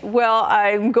fade it? Well,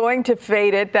 I'm going to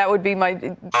fade it. That would be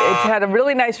it's had a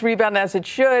really nice rebound as it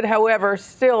should. However,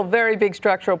 still very big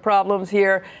structural problems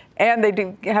here. And they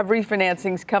do have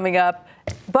refinancings coming up.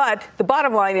 But the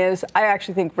bottom line is I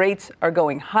actually think rates are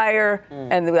going higher,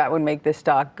 and that would make this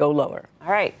stock go lower.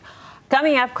 All right.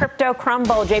 Coming up, crypto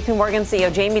crumble. JP Morgan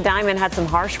CEO Jamie Dimon had some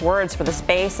harsh words for the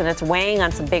space, and it's weighing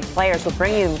on some big players. We'll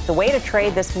bring you the way to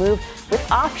trade this move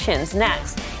with options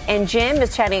next. And Jim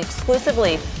is chatting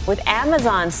exclusively with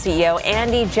Amazon CEO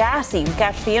Andy Jassy. You can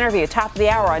catch the interview top of the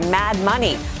hour on Mad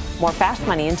Money. More Fast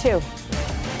Money in 2.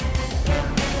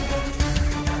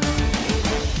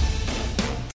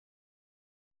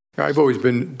 I've always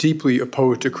been deeply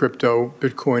opposed to crypto,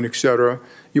 Bitcoin, et cetera.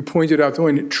 You pointed out the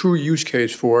only true use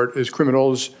case for it is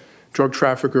criminals, drug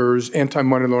traffickers,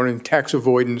 anti-money laundering, tax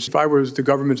avoidance. If I was the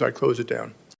government, I'd close it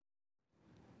down.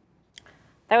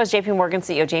 That was JP Morgan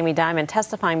CEO Jamie Dimon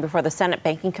testifying before the Senate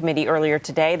Banking Committee earlier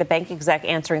today. The bank exec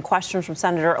answering questions from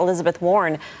Senator Elizabeth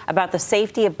Warren about the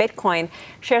safety of Bitcoin.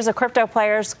 Shares of crypto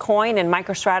players, Coin and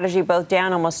MicroStrategy both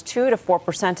down almost 2 to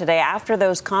 4% today after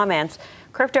those comments.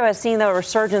 Crypto has seen the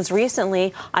resurgence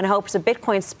recently on hopes a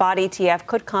Bitcoin spot ETF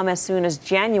could come as soon as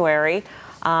January.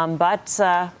 But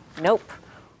nope.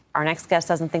 Our next guest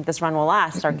doesn't think this run will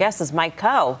last. Our guest is Mike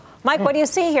Coe. Mike, what do you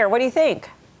see here? What do you think?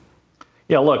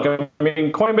 Yeah, look, I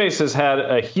mean, Coinbase has had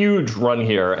a huge run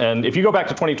here. And if you go back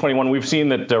to 2021, we've seen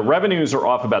that revenues are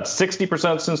off about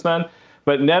 60% since then.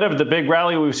 But net of the big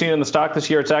rally we've seen in the stock this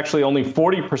year, it's actually only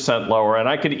 40% lower. And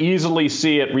I could easily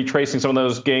see it retracing some of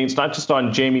those gains, not just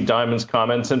on Jamie Dimon's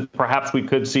comments, and perhaps we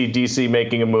could see DC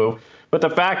making a move. But the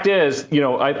fact is,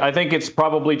 I think it's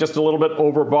probably just a little bit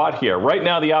overbought here. Right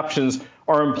now, the options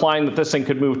are implying that this thing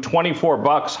could move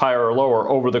 $24 higher or lower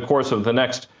over the course of the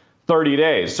next 30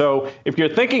 days. So if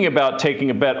you're thinking about taking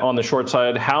a bet on the short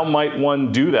side, how might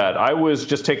one do that? I was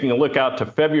just taking a look out to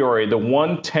February, the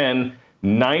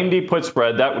 110.90 put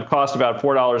spread. That would cost about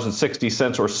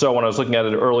 $4.60 or so when I was looking at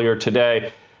it earlier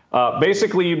today.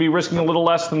 Basically, you'd be risking a little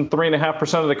less than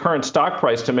 3.5% of the current stock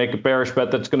price to make a bearish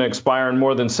bet that's going to expire in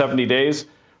more than 70 days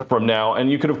from now. And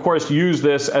you could, of course, use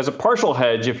this as a partial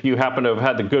hedge if you happen to have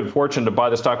had the good fortune to buy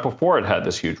the stock before it had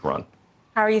this huge run.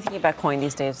 How are you thinking about Coin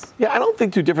these days? Yeah, I don't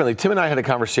think too differently. Tim and I had a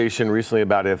conversation recently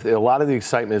about if a lot of the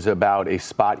excitement is about a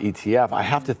spot ETF. I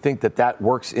have to think that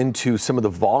works into some of the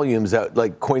volumes that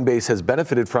like Coinbase has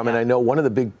benefited from. And I know one of the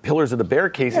big pillars of the bear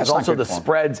case is also the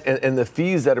spreads and the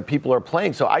fees that people are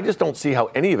playing. So I just don't see how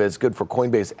any of it is good for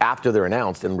Coinbase after they're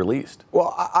announced and released.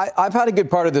 Well, I've had a good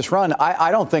part of this run.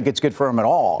 I don't think it's good for them at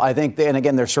all. I think, and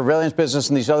again, their surveillance business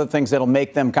and these other things that'll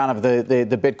make them kind of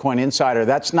the Bitcoin insider.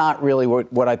 That's not really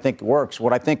what I think works.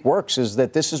 What I think works is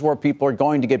that this is where people are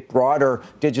going to get broader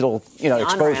digital,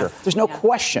 exposure. There's no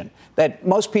question that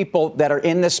most people that are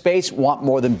in this space want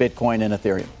more than Bitcoin and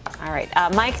Ethereum. All right.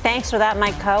 Mike, thanks for that.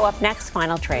 Mike Coe. Up next,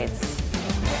 final trades.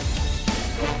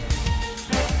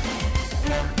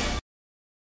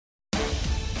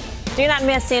 Do not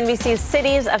miss CNBC's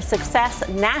Cities of Success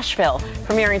Nashville,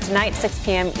 premiering tonight, 6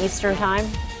 p.m. Eastern Time.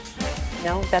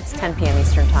 No, that's 10 p.m.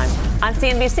 Eastern Time. On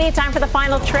CNBC, time for the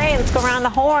final trade. Let's go around the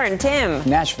horn. Tim.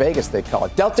 Nash Vegas, they call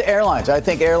it. Delta Airlines. I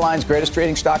think airlines, greatest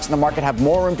trading stocks in the market, have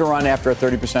more room to run after a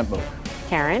 30% move.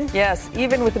 Karen? Yes,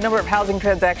 even with the number of housing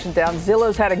transactions down,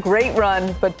 Zillow's had a great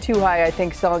run, but too high, I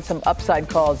think, selling some upside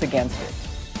calls against it.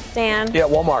 Dan? Yeah,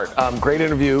 Walmart. Great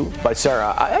interview by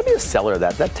Sarah. I'd be a seller of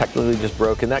that. That technically just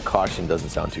broke, and that caution doesn't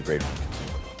sound too great.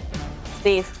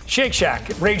 Steve. Shake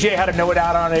Shack. Ray J had a note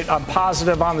out on it. I'm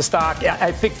positive on the stock.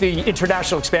 I think the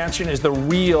international expansion is the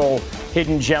real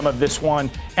hidden gem of this one.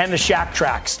 And the Shack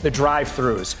Tracks, the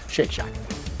drive-thrus. Shake Shack.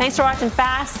 Thanks for watching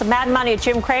Fast. Mad Money with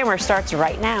Jim Cramer starts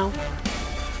right now.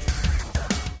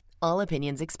 All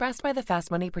opinions expressed by the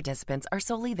Fast Money participants are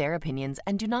solely their opinions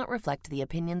and do not reflect the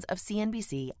opinions of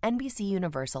CNBC, NBC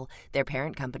Universal, their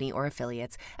parent company, or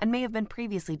affiliates, and may have been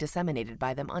previously disseminated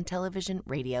by them on television,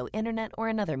 radio, internet, or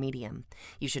another medium.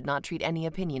 You should not treat any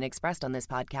opinion expressed on this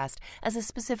podcast as a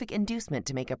specific inducement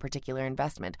to make a particular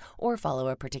investment or follow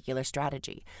a particular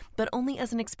strategy, but only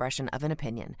as an expression of an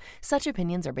opinion. Such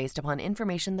opinions are based upon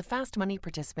information the Fast Money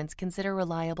participants consider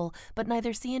reliable, but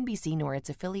neither CNBC nor its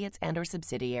affiliates and or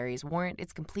subsidiaries warrant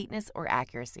its completeness or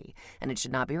accuracy, and it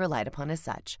should not be relied upon as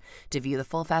such. To view the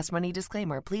full Fast Money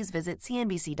disclaimer, please visit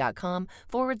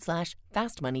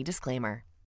cnbc.com/Fast Money Disclaimer.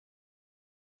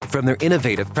 From their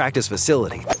innovative practice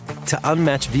facility to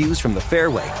unmatched views from the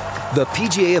fairway, the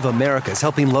PGA of America is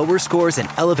helping lower scores and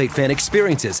elevate fan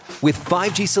experiences with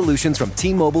 5G solutions from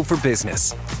T-Mobile for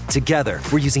Business. Together,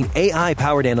 we're using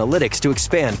AI-powered analytics to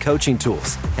expand coaching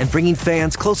tools and bringing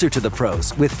fans closer to the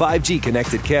pros with 5G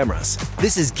connected cameras.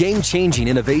 This is game-changing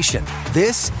innovation.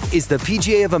 This is the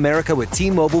PGA of America with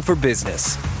T-Mobile for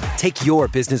Business. Take your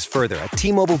business further at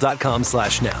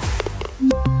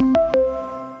T-Mobile.com/now.